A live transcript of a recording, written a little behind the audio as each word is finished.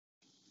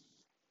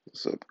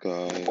What's up,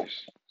 guys?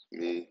 It's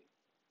me,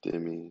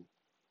 Demi,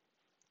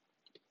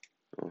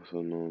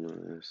 also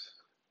known as,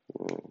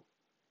 well,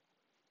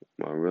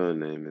 my real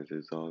name is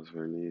Exhaust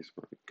Vernice,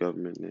 my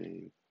government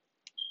name.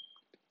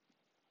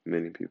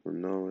 Many people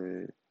know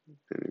it,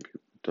 many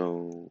people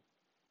don't.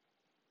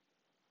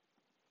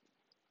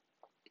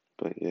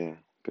 But yeah,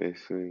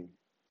 basically,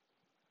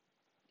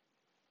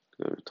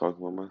 I'm going to talk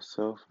about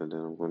myself and then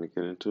I'm going to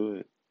get into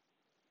it.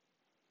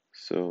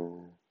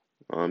 So,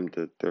 I'm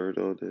the third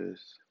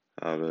oldest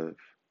out of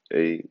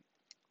eight,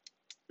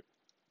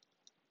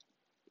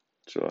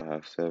 so I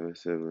have seven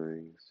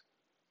siblings.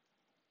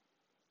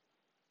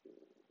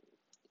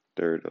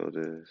 Third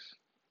oldest.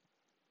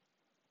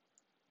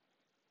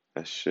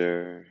 I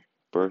share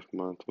birth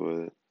month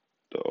with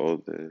the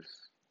oldest,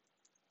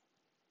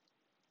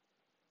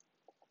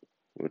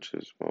 which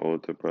is my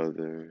older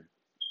brother.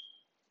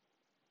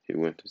 He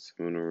went to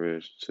Seminole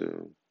Ridge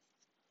too.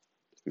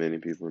 Many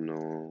people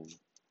know him.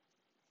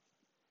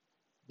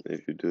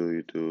 If you do,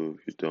 you do.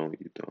 If you don't,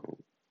 you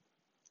don't.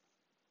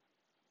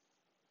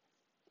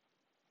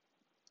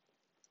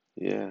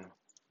 Yeah,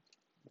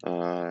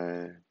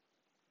 I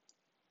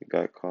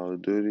got Call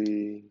of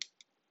Duty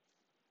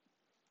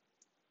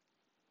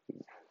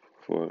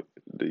for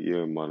the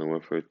year Modern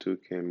Warfare 2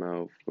 came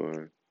out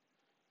for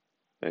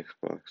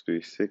Xbox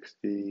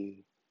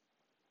 360.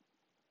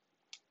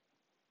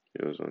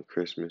 It was on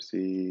Christmas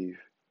Eve.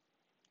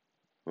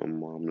 My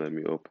mom let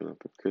me open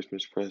up a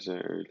Christmas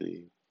present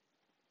early,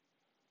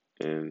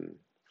 and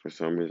for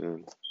some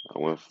reason, I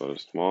went for the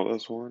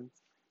smallest one.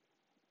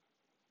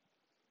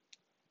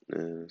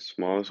 And the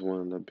smallest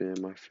one ended up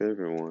being my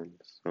favorite one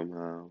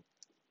somehow,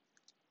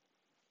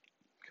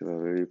 because I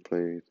already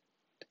played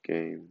the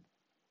game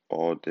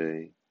all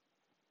day,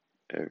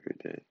 every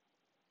day.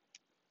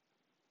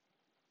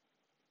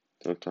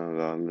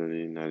 Sometimes I'll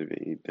literally not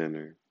even eat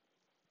dinner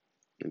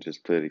and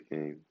just play the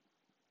game.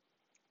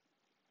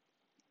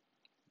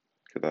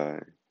 Cause I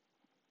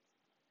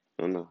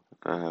don't know,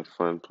 I have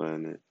fun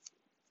playing it.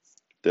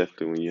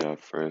 Definitely when you have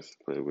friends to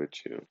play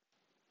with you.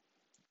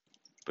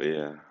 But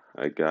yeah,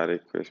 I got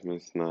it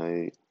Christmas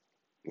night,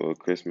 well,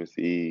 Christmas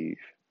Eve.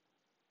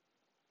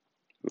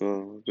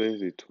 Well,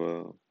 basically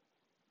 12,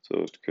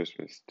 so it's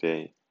Christmas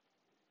Day.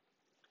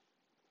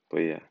 But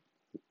yeah,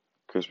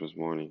 Christmas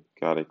morning,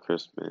 got it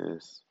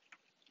Christmas.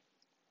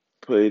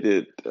 Played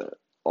it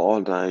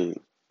all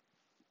night.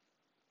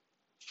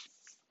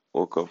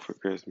 Woke up for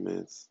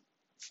Christmas.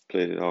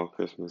 Played it all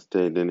Christmas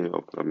Day. Didn't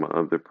open up my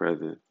other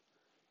present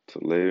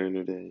till later in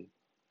the day.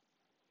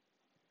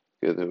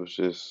 Because it was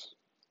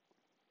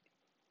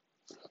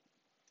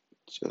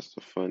just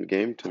a fun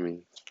game to me.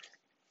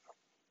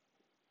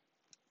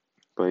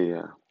 But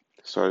yeah,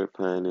 started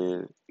playing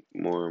it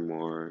more and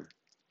more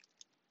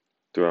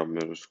throughout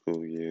middle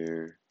school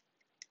year.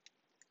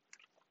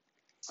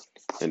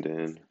 And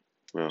then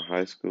around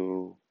high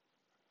school,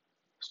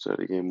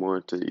 started getting more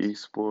into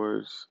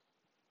esports.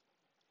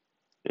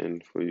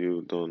 And for you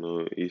who don't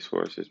know,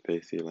 esports is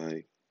basically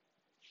like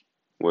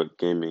what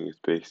gaming is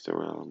based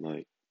around.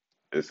 Like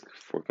it's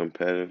for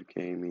competitive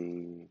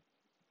gaming.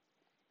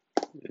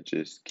 It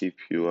just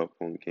keeps you up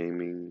on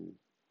gaming.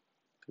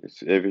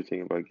 It's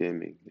everything about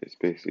gaming. It's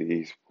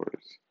basically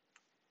esports.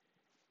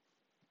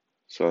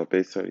 So I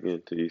basically started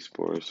getting into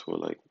esports for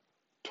like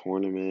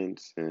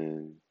tournaments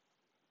and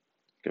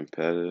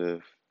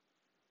competitive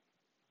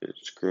and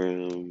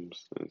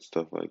scrims and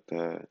stuff like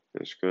that.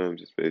 And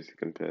scrims is basically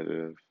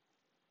competitive.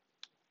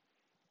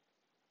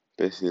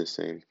 Basically the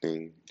same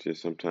thing.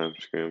 Just sometimes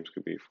scrims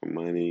could be for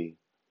money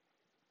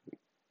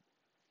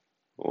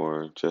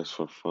or just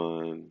for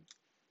fun.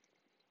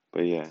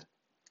 But yeah,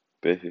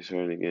 basically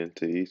starting to get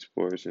into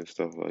esports and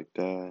stuff like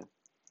that.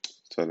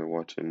 Started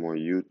watching more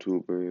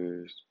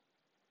YouTubers.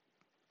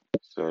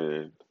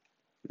 Started,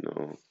 you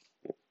know,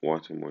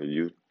 watching more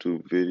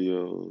YouTube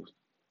videos.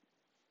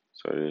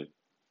 Started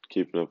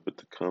keeping up with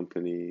the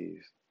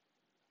companies.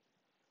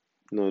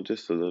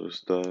 Just a little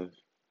stuff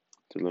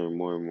to learn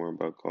more and more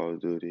about Call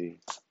of Duty.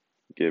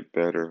 Get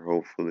better,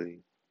 hopefully.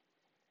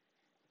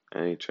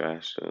 I ain't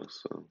trash though,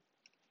 so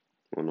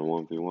on the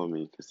 1v1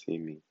 me, you can see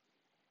me.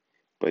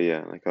 But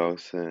yeah, like I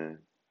was saying,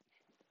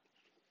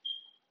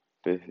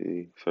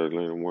 basically started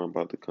learning more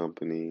about the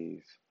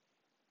companies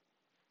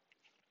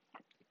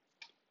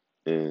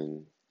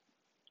and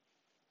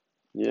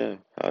yeah,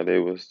 how they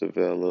was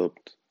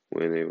developed,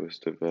 when they was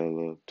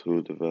developed,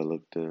 who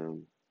developed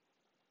them,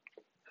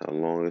 how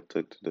long it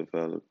took to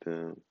develop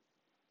them.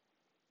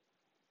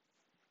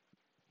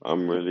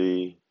 I'm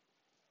really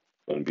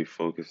gonna be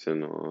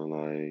focusing on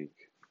like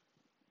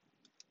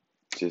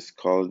just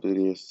Call of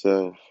Duty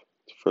itself.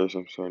 First,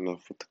 I'm starting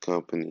off with the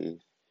company.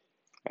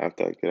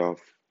 After I get off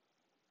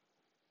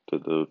to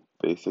the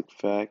basic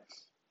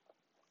facts,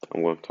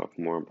 I'm going to talk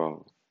more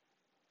about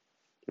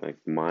like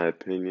my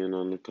opinion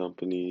on the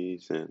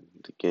companies and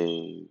the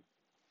game,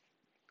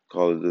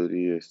 Call of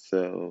Duty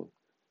itself,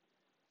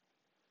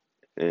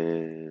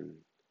 and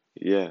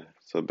yeah.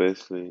 So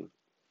basically,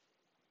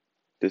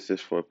 this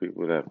is for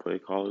people that play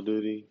Call of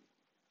Duty,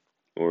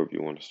 or if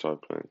you want to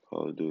start playing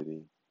Call of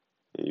Duty,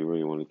 and you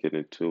really want to get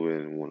into it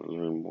and want to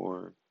learn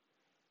more.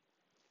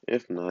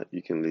 If not,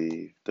 you can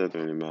leave. Doesn't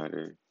really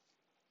matter.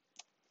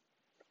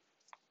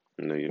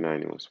 You're not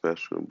anyone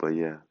special, but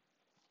yeah,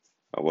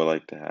 I would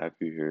like to have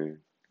you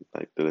here. I'd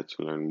like to let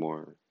you learn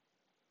more.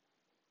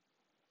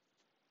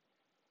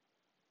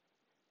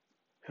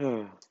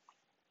 And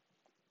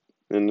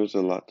there's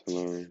a lot to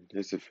learn.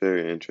 It's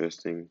very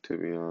interesting, to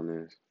be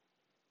honest.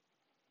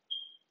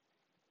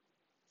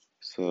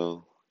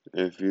 So,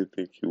 if you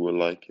think you would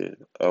like it,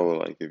 I would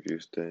like if you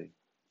stay.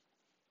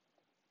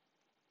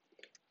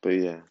 But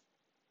yeah,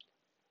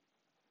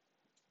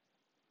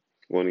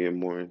 I want to get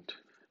more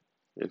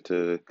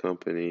into the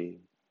company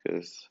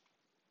because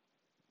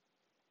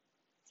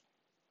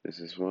this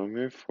is what I'm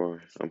here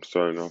for. I'm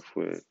starting off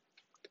with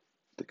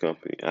the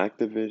company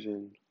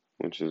Activision,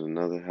 which is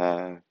another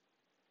half,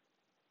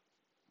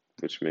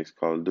 which makes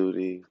Call of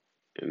Duty,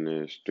 and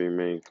there's three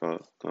main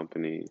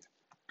companies: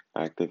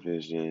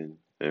 Activision,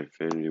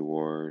 Infinity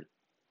Ward,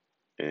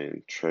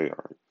 and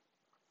Treyarch.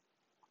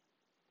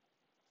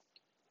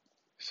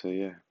 So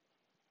yeah,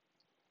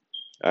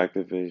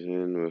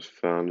 Activision was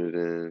founded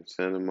in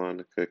Santa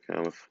Monica,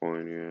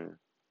 California,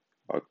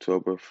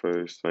 October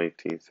 1st,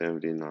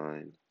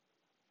 1979.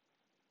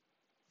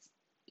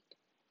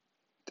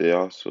 They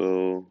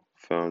also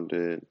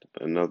founded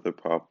another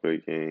popular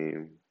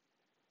game,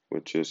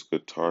 which is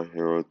Guitar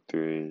Hero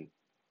 3,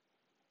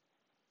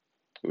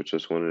 which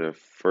was one of their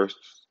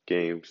first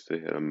games to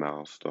hit a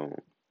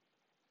milestone.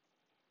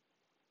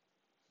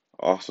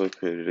 Also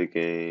created a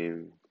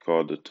game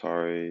called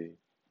Atari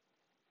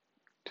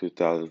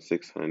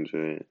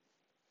 2600,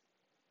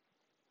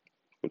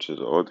 which is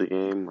an older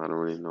game. I don't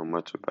really know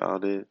much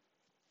about it.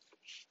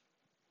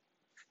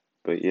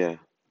 But yeah,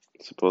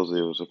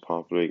 supposedly it was a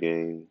popular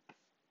game.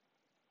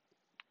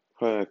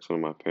 Probably ask one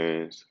of my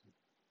parents.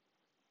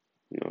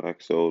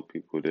 Ask the old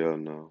people, they'll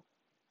know.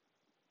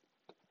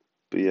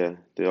 But yeah,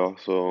 they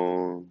also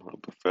own a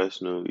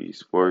professional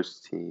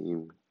esports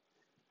team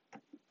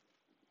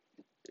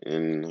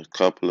and a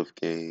couple of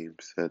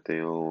games that they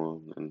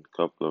own and a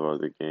couple of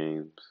other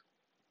games.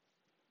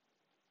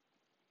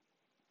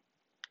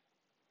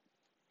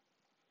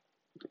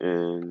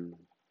 And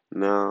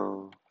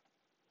now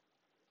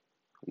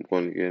I'm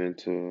going to get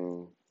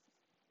into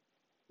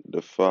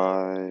the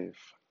five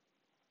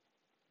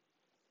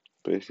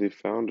basically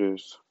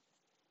founders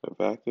of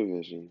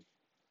Activision.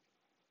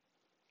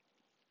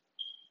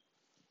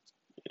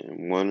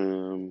 And one of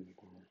them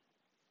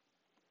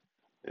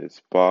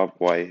is Bob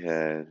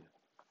Whitehead,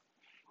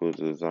 who's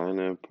a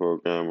designer and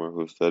programmer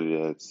who studied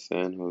at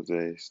San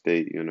Jose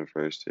State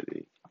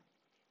University.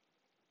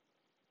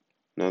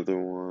 Another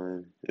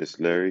one is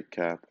Larry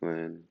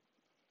Kaplan,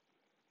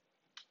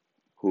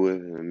 who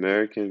is an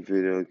American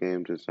video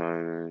game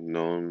designer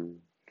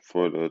known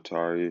for the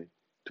Atari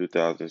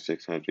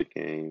 2600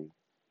 game,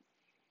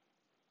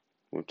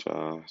 which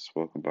I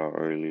spoke about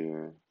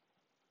earlier.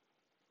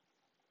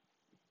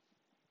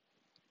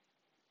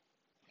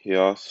 He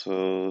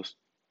also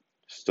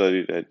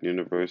studied at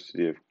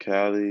University of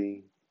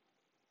Cali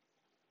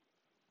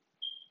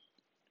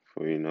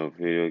for,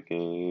 video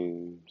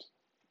games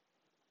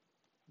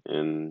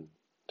and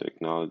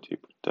technology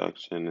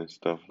production and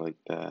stuff like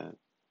that.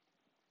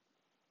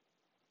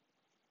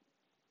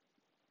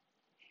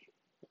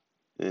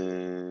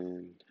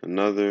 And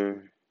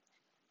another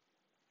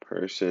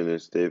person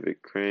is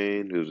David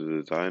Crane, who's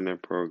a designer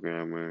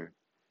programmer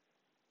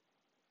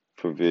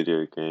for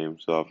video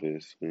games,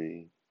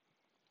 obviously.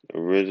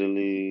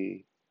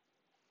 Originally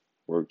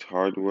worked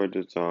hardware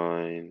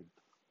design.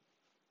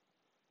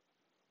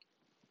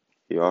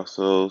 He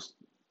also,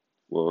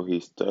 he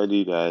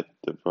studied at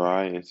the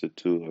Bry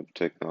Institute of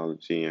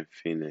Technology in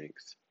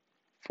Phoenix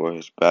for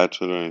his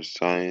Bachelor in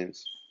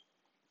Science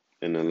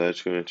and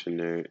Electrical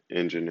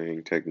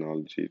Engineering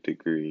Technology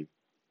degree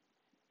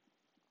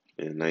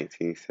in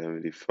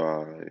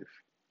 1975.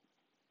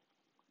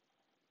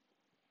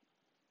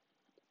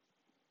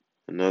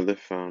 Another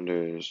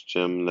founder is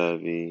Jim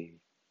Levy,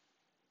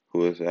 who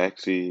was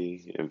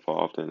actually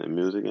involved in the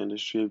music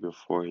industry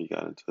before he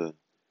got into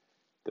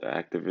the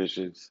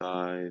Activision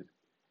side.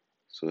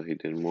 So he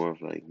did more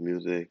of like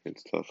music and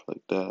stuff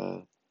like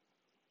that.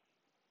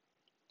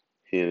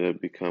 He ended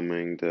up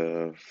becoming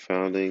the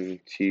founding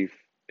chief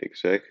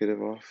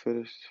executive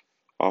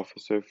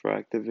officer for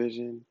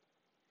Activision.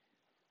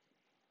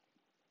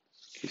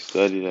 He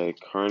studied at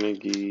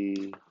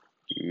Carnegie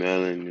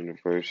Mellon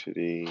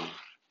University,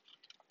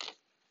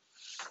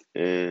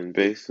 and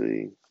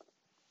basically,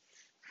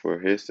 for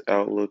his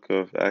outlook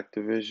of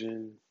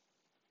Activision,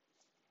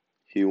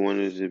 he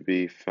wanted to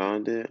be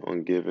founded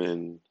on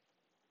giving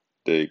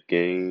the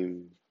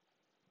game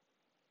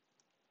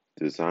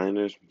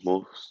designers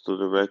most of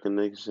the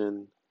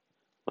recognition,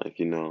 like,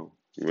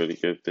 really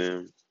give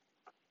them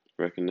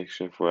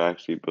recognition for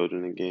actually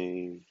building a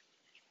game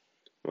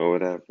or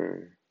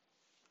whatever.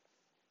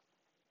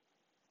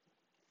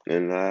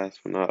 And last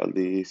but not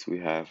least, we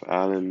have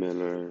Alan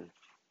Miller,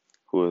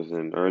 who is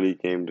an early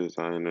game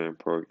designer and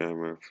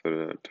programmer for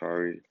the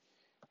Atari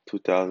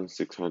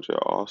 2600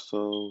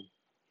 also.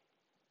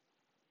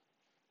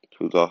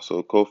 who's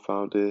also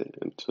co-founded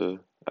into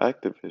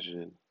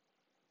Activision,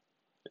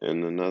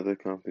 and another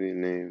company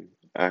named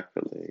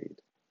Accolade,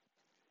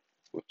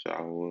 which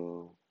I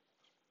will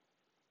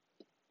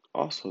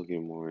also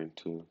get more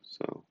into.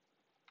 So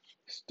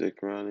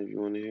stick around if you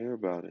want to hear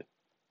about it.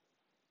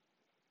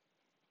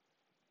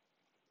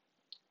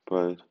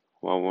 But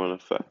while we're on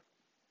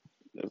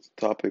the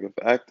topic of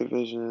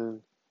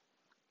Activision,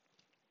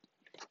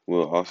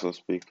 we'll also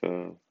speak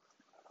of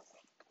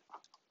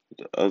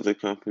the other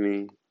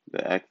company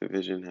that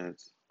Activision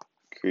has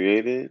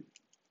created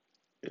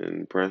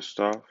and branched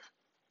off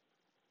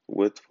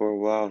with for a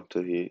while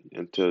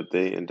until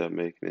they end up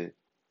making it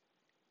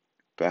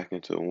back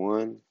into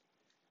one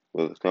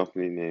with a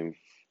company named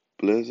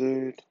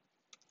Blizzard,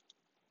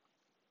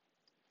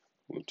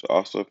 which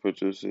also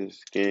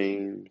produces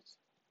games.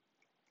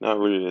 Not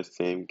really the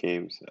same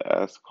games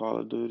as Call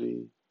of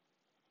Duty,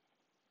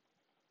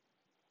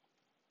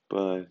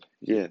 but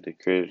yeah, they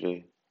created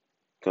a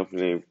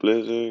company named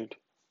Blizzard,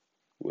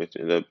 which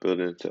ended up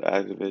building into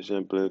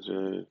Activision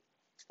Blizzard.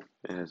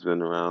 It has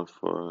been around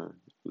for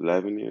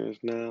 11 years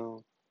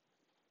now.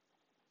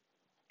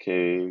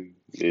 They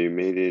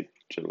made it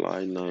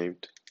July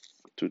 9th,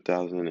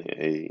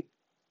 2008.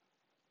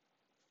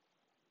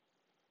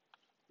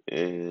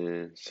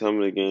 And some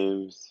of the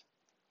games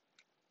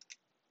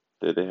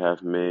that they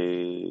have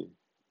made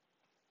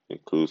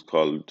includes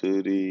Call of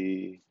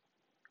Duty,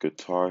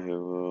 Guitar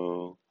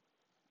Hero,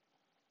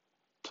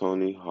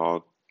 Tony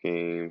Hawk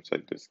games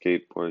like the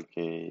skateboard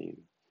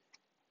game,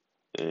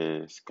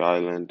 and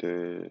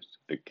Skylanders,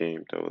 a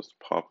game that was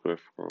popular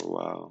for a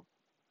while.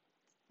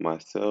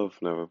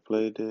 Myself never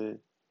played it,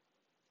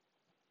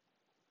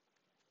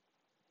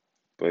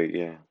 but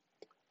yeah.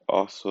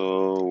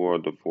 Also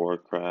World of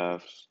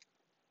Warcraft,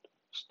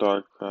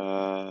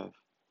 StarCraft,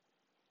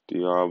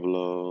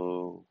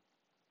 Diablo,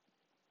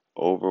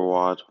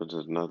 Overwatch, which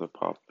is another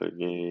popular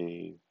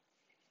game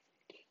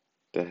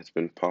that has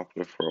been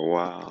popular for a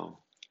while.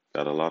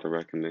 Got a lot of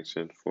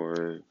recognition for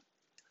it.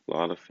 A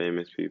lot of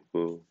famous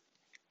people,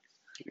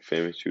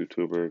 famous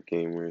YouTuber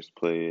gamers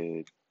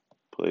played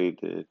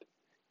it.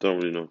 Don't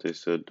really know if they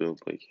still do,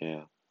 but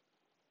yeah.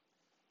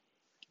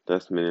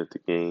 That's many of the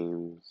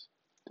games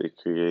they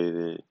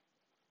created.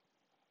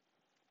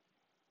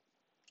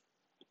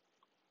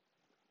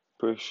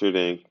 Pretty sure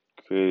they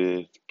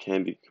created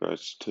Candy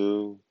Crush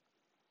too.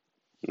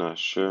 Not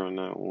sure on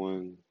that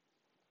one.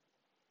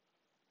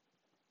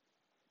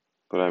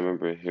 But I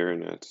remember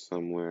hearing that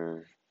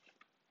somewhere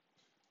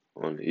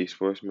on the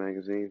esports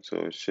magazine, so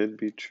it should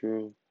be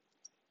true.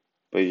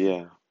 But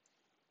yeah,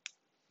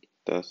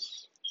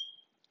 that's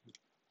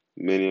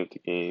many of the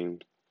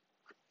games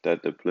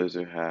that the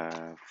Blizzard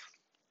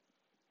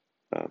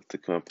the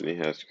company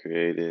has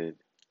created.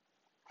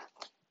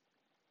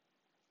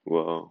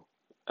 Well,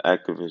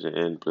 Activision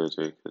and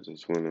Blizzard, because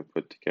it's one they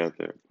put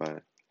together.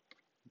 But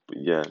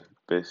yeah,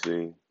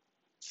 basically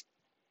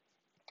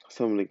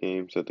some of the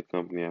games that the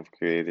company have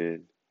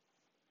created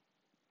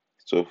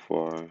so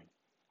far,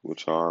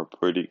 which are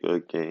pretty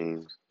good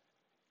games,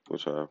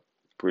 which are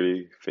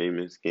pretty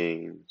famous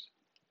games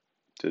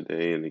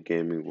today in the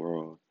gaming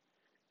world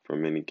for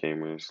many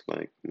gamers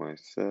like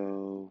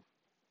myself.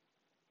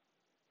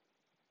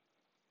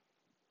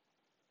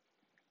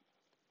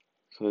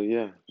 So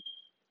yeah,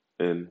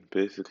 and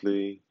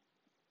basically,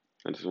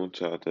 I just want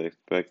y'all to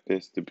expect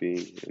this to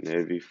be in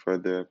every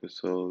further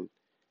episode.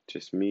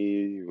 Just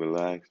me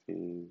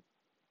relaxing,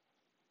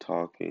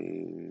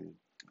 talking,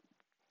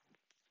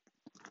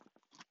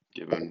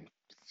 giving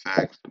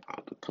facts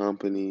about the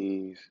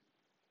companies.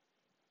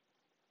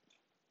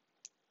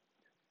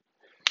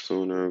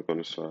 Sooner, I'm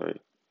gonna start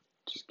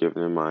just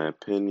giving them my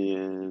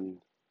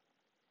opinion.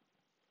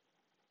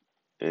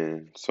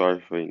 And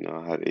sorry for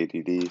I have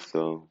ADD,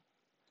 so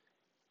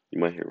you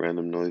might hear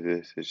random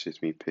noises. It's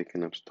just me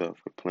picking up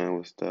stuff or playing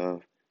with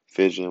stuff,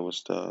 fidgeting with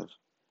stuff.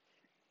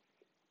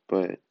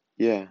 But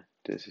yeah,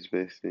 this is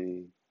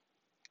basically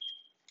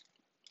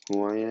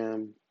who I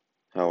am,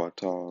 how I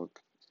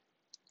talk,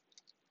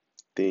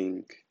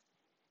 think,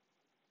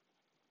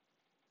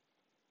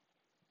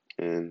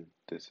 and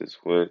this is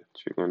what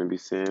you're going to be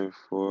saying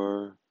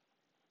for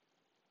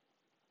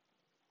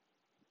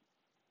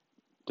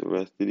the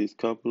rest of these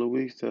couple of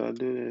weeks that I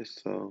do this.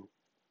 So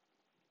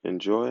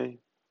enjoy.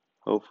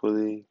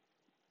 Hopefully,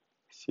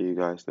 see you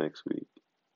guys next week.